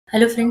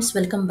Hello friends,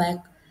 welcome back.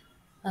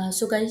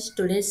 Guys,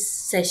 today's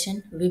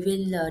session we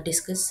will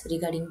discuss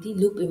regarding the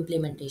loop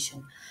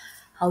implementation.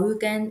 How you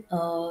can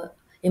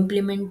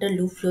implement the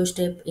loop flow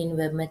step in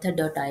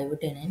webmethod.io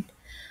tenant.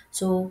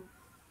 So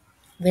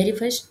very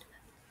first,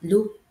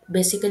 loop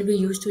basically we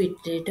use to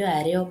iterate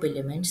an array of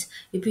elements.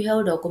 If you have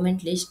a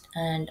document list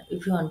and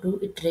if you want to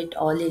iterate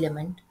all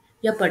element,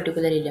 a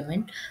particular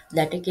element,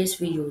 that a case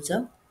we use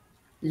a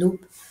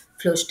loop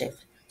flow step.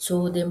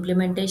 So the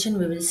implementation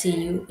we will see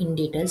you in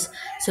details.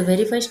 So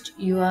very first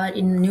you are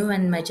in new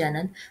and my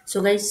channel.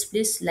 So guys,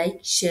 please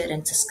like, share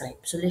and subscribe.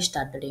 So let's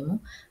start the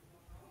demo.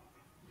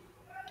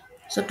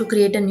 So to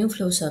create a new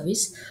flow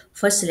service,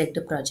 first select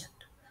the project.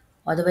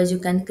 Otherwise you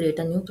can create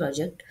a new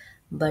project,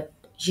 but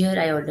here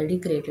I already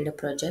created a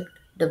project,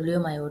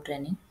 WMIO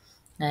training,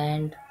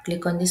 and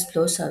click on this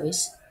flow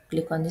service,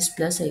 click on this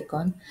plus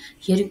icon.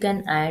 Here you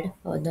can add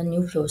the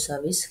new flow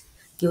service,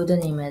 give the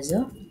name as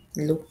a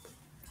loop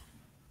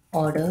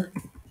order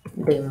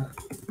demo.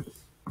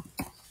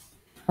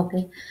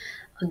 Okay,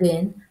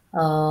 again,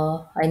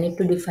 I need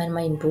to define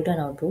my input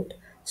and output.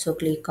 So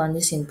click on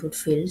this input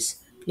fields,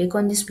 click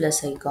on this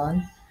plus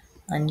icon,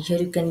 and here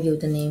you can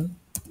give the name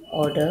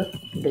order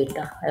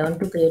data. I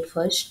want to create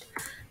first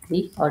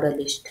the order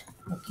list.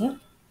 Okay,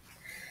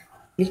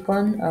 click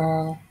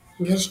on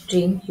here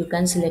string, you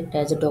can select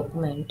as a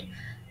document.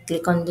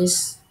 Click on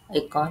this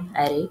icon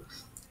array.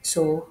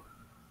 So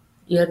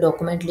your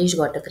document list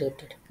got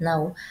created.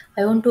 Now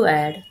I want to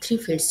add three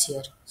fields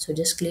here. So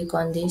just click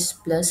on this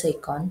plus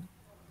icon.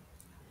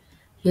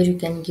 Here you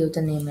can give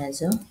the name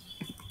as a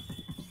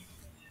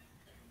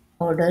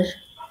order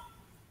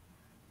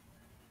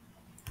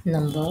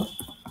number,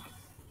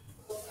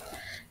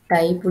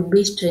 type would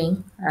be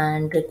string,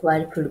 and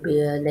required would be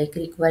like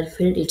required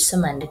field, it's a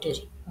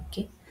mandatory.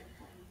 Okay,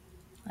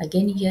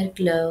 again here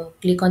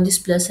click on this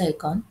plus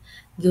icon,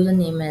 give the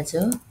name as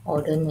a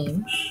order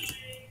name.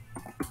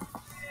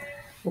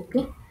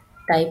 Okay,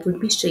 type would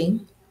be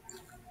string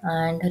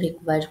and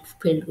required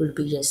field would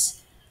be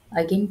yes.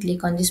 Again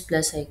click on this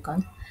plus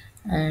icon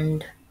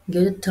and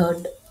give the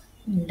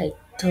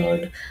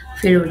third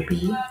field would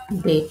be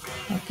date.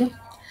 Okay,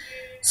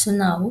 so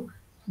now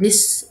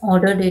this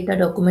order data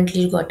document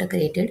list got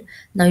created.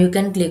 Now you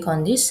can click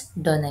on this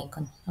done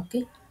icon.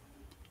 Okay.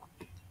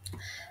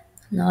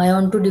 Now I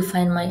want to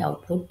define my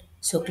output.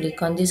 So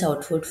click on this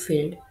output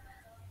field,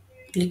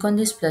 click on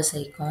this plus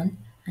icon,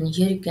 and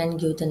here you can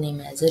give the name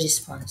as a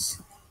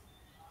response.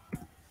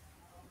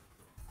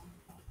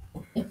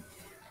 Okay.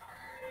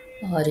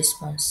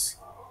 Response.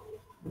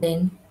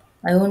 Then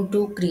I want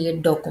to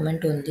create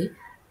document only.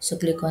 So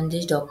click on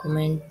this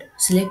document,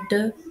 select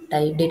the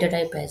data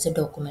type as a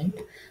document.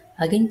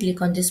 Again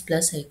click on this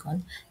plus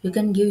icon. You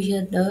can give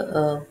here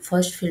the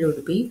first field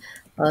would be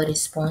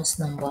response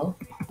number,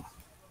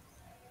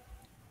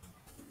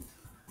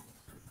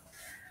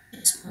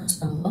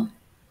 response number.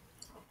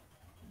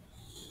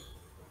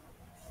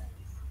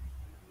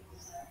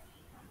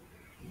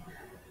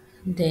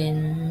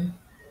 Then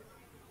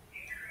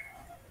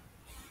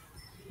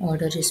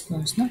order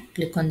response. Now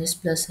click on this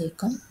plus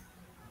icon.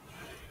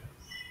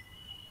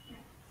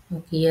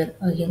 Okay, here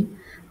again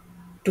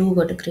two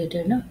got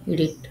created. Now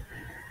edit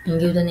and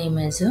give the name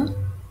as a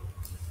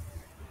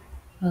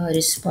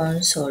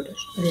response order.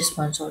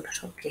 Response order.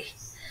 Okay,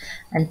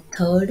 and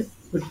third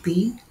would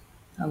be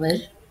our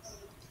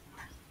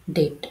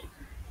date.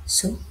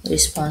 So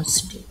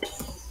response date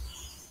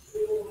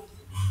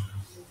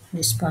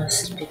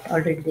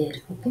already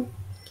there. Okay,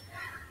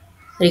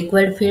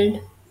 required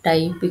field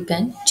type you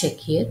can check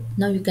here.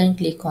 Now you can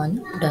click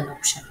on done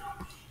option.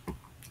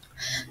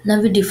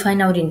 Now we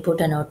define our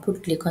input and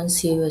output. Click on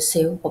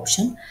save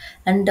option,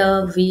 and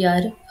we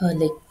are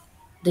like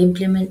the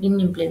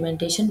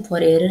implementation for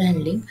error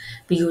handling.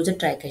 We use a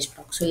try catch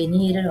block. So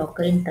any error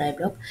occur in try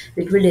block,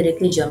 it will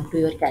directly jump to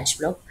your catch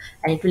block,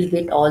 and it will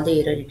get all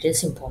the error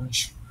details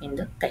information in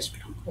the catch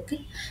block.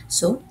 Okay,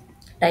 so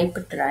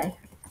type try.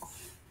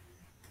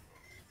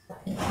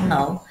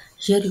 Now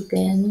here you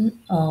can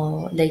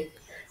like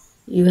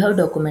you have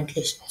document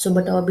list. So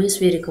but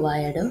obviously we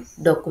required a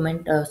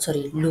document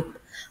loop.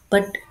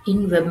 But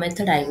in web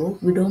method IO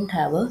we don't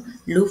have a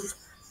loop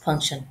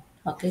function.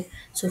 Okay,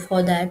 so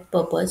for that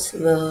purpose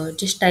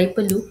just type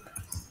a loop,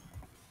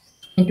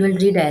 it will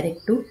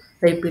redirect to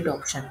repeat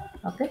option.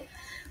 Okay,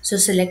 so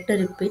select a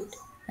repeat,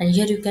 and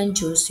here you can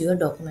choose your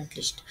document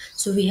list.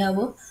 So we have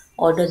a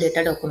order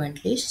data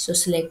document list. So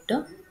select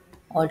a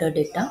order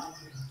data,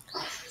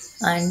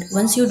 and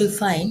once you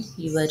define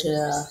your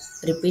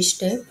repeat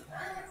step,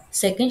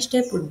 second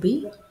step would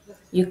be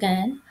you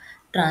can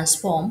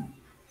transform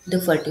the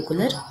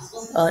particular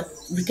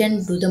we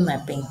can do the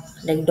mapping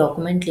like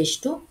document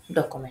list to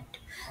document.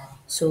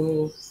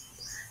 So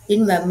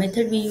in web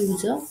method we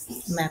use a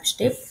map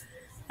step,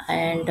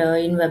 and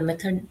in web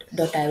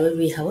method.io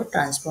we have a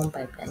transform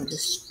pipeline.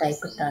 Just type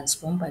a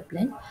transform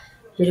pipeline.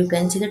 Here you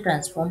can see the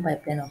transform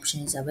pipeline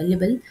option is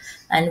available,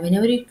 and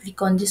whenever you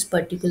click on this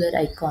particular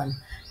icon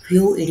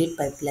view edit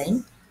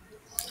pipeline,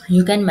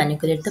 you can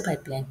manipulate the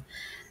pipeline.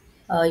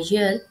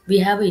 Here we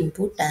have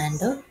input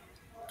and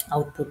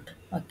output.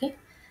 Okay,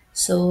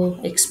 so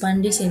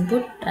expand this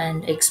input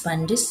and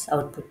expand this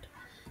output,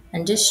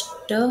 and just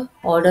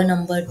order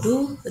number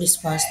to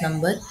response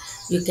number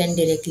you can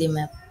directly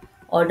map,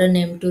 order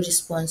name to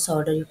response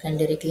order you can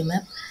directly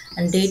map,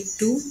 and date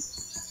to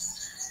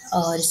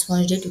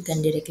response date you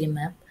can directly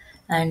map.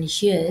 And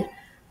here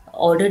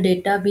order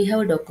data we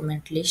have a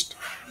document list,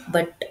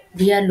 but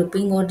we are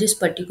looping over this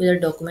particular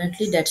document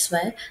list, that's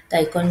why the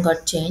icon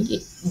got changed,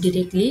 it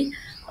directly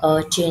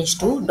changed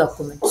to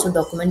document. So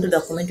document to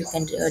document you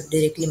can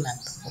directly map.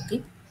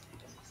 Okay,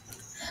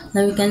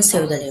 now you can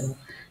save the demo.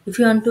 If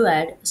you want to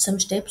add some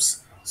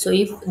steps, so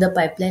if the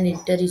pipeline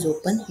editor is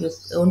open, you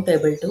won't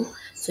able to.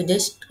 So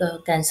just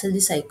cancel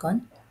this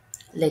icon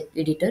like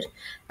editor,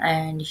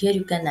 and here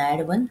you can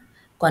add one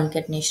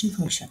concatenation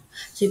function.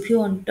 So if you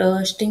want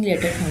a string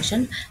related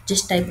function,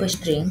 just type a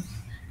string,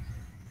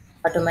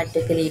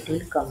 automatically it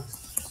will come.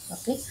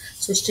 Okay,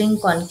 so string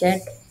concat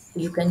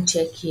you can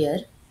check here.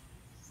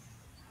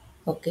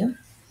 Okay,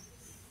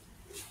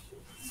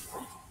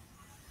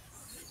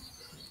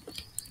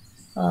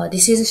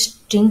 this is a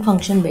string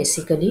function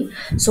basically.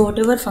 So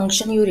whatever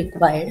function you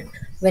required,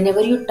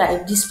 whenever you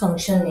type this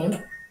function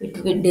name,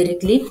 it will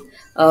directly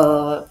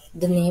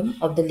the name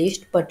of the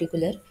list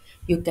particular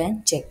you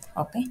can check.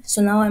 Okay,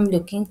 so now I'm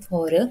looking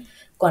for a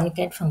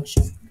concat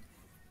function.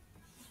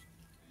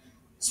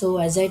 So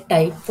as I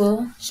type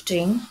a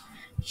string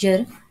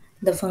here,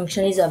 the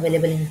function is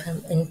available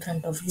in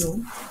front of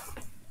you.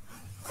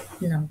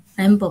 Now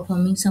I am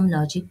performing some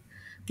logic.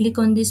 Click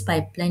on this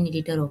pipeline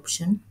editor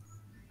option.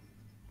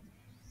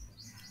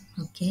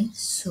 Okay,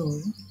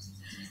 so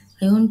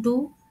I want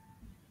to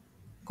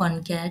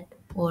concat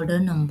order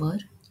number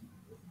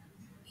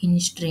in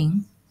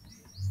string,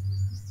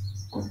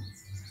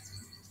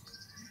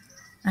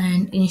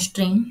 and in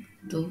string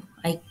to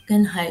I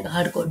can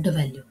hard code the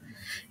value.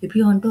 If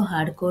you want to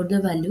hard code the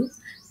value,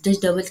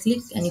 just double click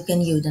and you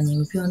can give the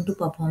name. If you want to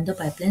perform the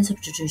pipeline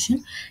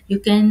substitution, you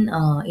can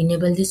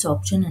enable this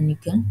option and you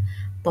can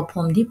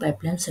perform the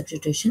pipeline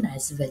substitution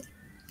as well.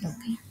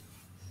 Okay,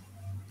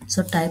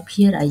 so type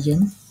here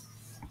in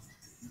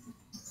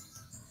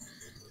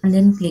and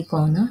then click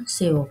on a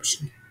save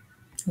option.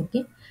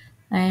 Okay,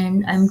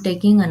 and I'm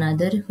taking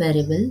another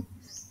variable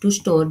to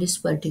store this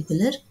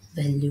particular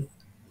value.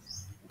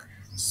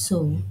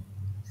 So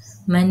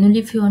manually,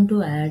 if you want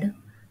to add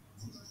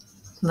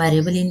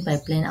variable in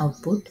pipeline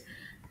output,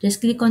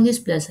 just click on this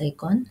plus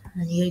icon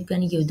and here you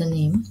can give the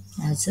name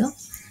as a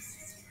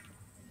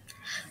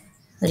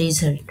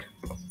result.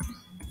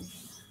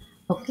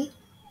 Okay,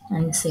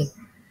 and save.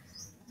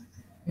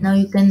 Now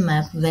you can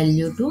map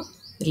value to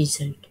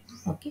result.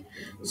 Okay,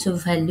 so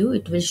value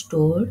it will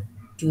store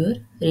to your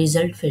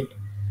result field.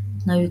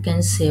 Now you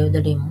can save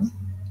the demo.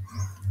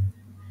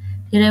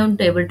 Here I want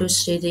to able to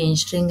see the in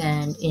string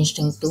and in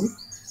string 2.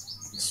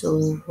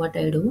 So what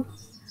I do,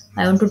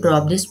 I want to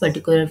drop this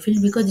particular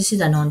field because this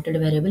is unwanted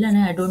variable and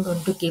I don't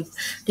want to keep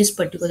this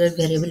particular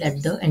variable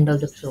at the end of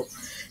the flow.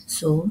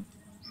 So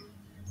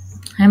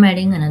I'm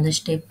adding another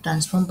step,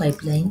 transform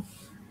pipeline,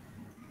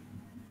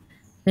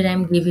 where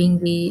I'm giving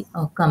the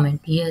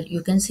comment. Here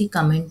you can see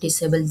comment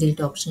disable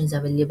delete option is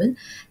available.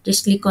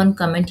 Just click on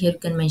comment. Here you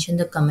can mention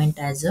the comment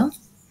as a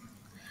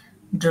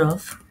drop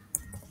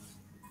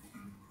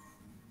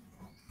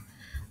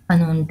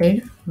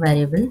unwanted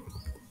variable.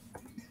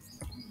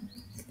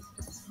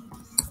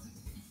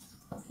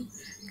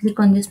 Click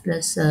on this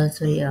plus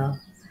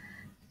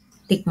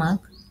tick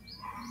mark,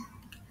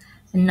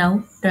 and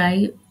now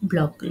try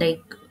block,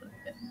 like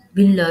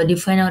we'll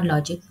define our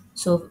logic.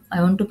 So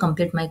I want to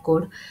complete my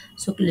code,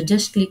 so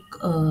just click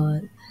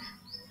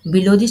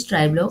below this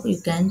try block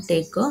you can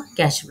take a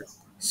catch block.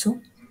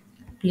 So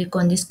click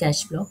on this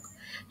catch block.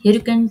 Here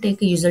you can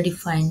take a user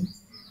defined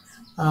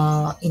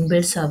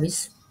inbuilt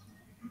service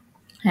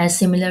as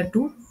similar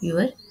to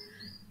your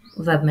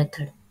web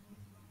method.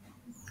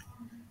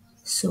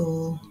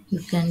 So you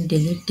can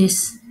delete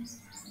this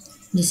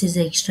is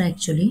extra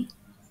actually.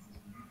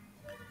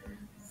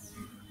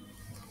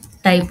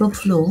 Type of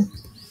flow,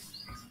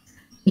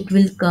 it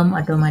will come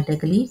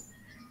automatically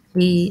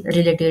the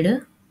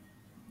related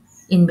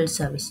inbuilt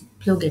service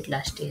flow get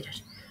last error.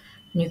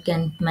 You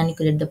can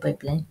manipulate the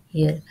pipeline.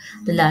 Here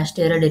the last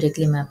error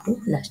directly map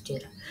to last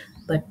error,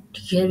 but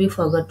here we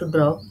forgot to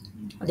drop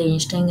the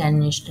instant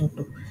and instant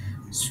too.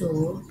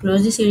 So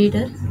close this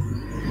editor,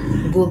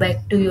 go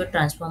back to your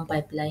transform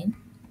pipeline,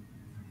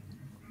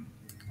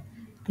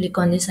 click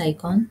on this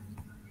icon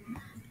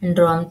and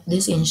draw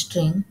this in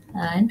string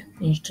and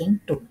in string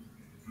 2.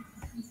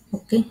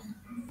 Okay,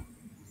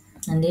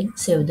 and then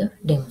save the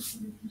demo.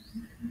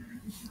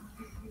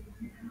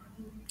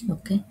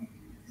 Okay,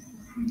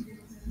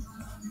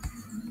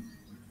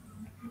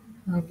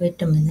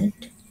 wait a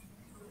minute.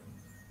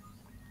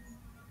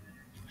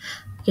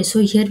 Okay,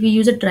 so here we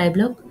use a try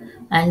block,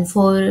 and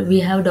for we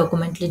have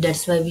documentally,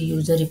 that's why we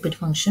use a repeat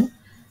function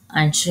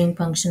and string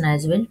function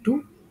as well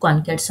to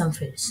concat some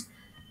fields.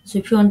 So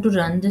if you want to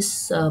run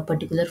this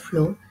particular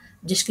flow,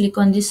 just click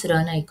on this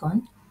run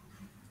icon.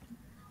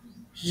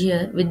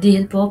 Here with the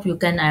help of you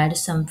can add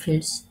some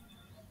fields.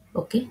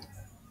 Okay,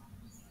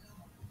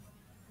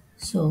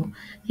 So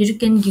here you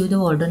can give the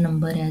order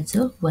number as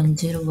a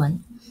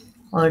 101,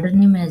 order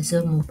name as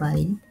a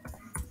mobile,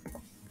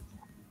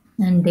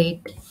 and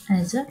date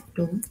as a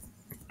 2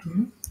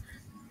 2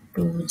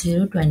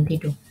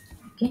 2022.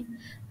 Okay,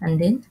 and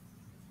then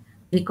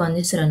click on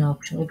this run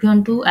option. If you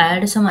want to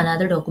add some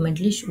another document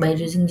list by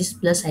using this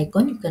plus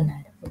icon, you can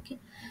add. Okay,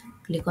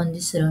 click on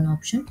this run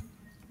option.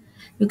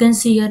 You can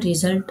see a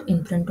result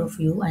in front of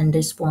you, and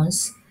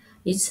response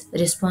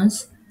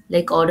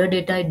like order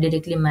data it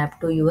directly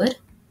mapped to your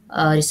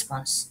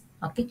response.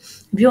 Okay,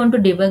 if you want to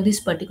debug this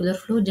particular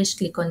flow, just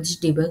click on this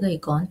debug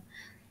icon.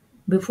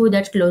 Before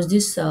that, close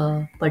this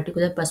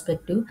particular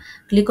perspective,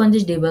 click on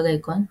this debug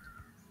icon.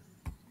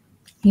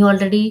 You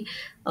already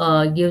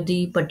give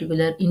the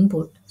particular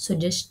input, so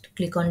just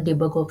click on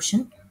debug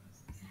option.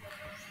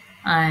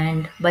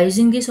 And by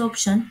using this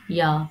option,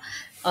 yeah,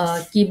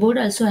 keyboard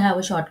also have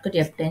a shortcut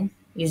F10,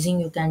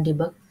 using you can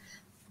debug.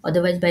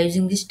 Otherwise, by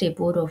using this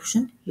step over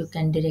option, you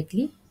can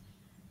directly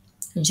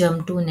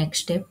jump to next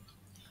step.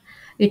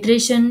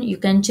 Iteration you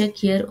can check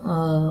here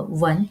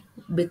one,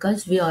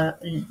 because we are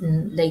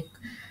like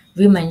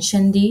we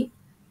mentioned the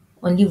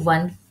only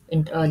one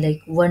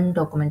like one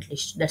document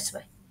list, that's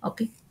why.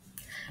 Okay,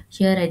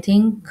 here I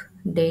think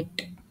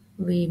date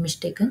we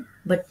mistaken,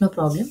 but no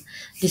problem.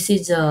 This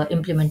is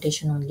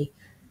implementation only.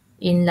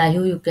 In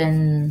live you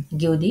can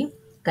give the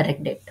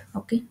correct date.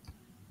 Okay,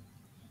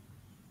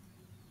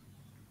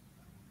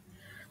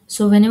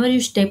 so whenever you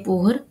step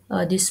over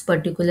this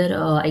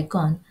particular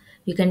icon,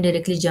 you can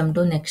directly jump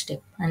to next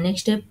step. And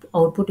next step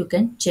output you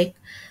can check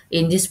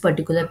in this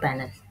particular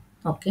panel.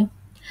 Okay,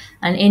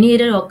 and any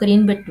error occur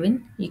in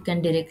between, you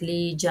can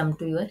directly jump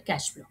to your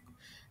cache block.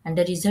 And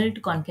the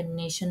result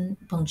concatenation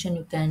function,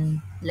 you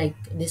can like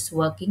this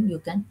working, you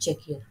can check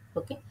here.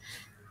 Okay,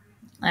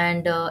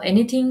 and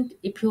anything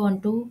if you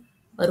want to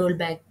roll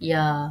back,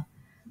 yeah,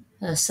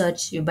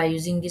 search by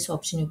using this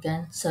option you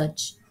can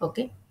search.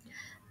 Okay,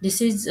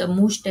 this is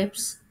move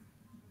steps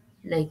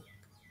like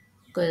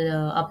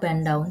up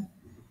and down,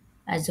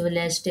 as well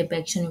as step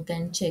action you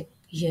can check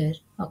here.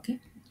 Okay,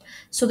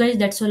 so guys,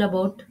 that's all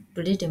about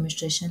today's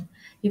demonstration.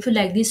 If you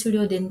like this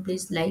video, then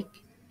please like,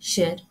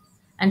 share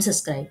and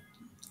subscribe.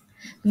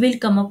 We will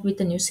come up with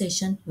a new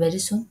session very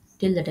soon.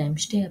 Till the time,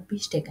 stay happy,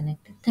 stay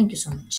connected. Thank you so much.